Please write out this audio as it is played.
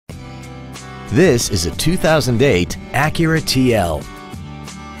This is a 2008 Acura TL.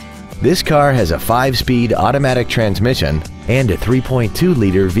 This car has a 5-speed automatic transmission and a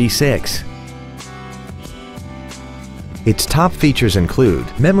 3.2-liter V6. Its top features include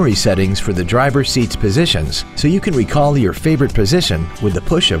memory settings for the driver's seat's positions, so you can recall your favorite position with the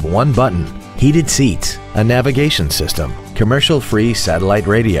push of one button, heated seats, a navigation system, commercial-free satellite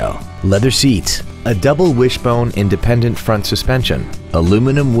radio, leather seats, a double wishbone independent front suspension,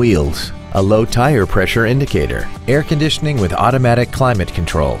 aluminum wheels, a low tire pressure indicator, air conditioning with automatic climate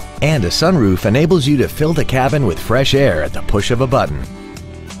control, and a sunroof enables you to fill the cabin with fresh air at the push of a button.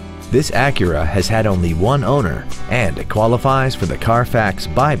 This Acura has had only one owner, and it qualifies for the Carfax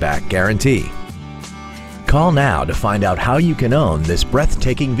buyback guarantee. Call now to find out how you can own this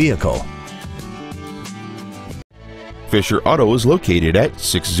breathtaking vehicle. Fisher Auto is located at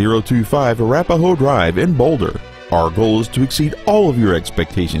 6025 Arapahoe Drive in Boulder. Our goal is to exceed all of your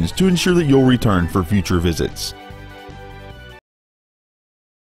expectations to ensure that you'll return for future visits.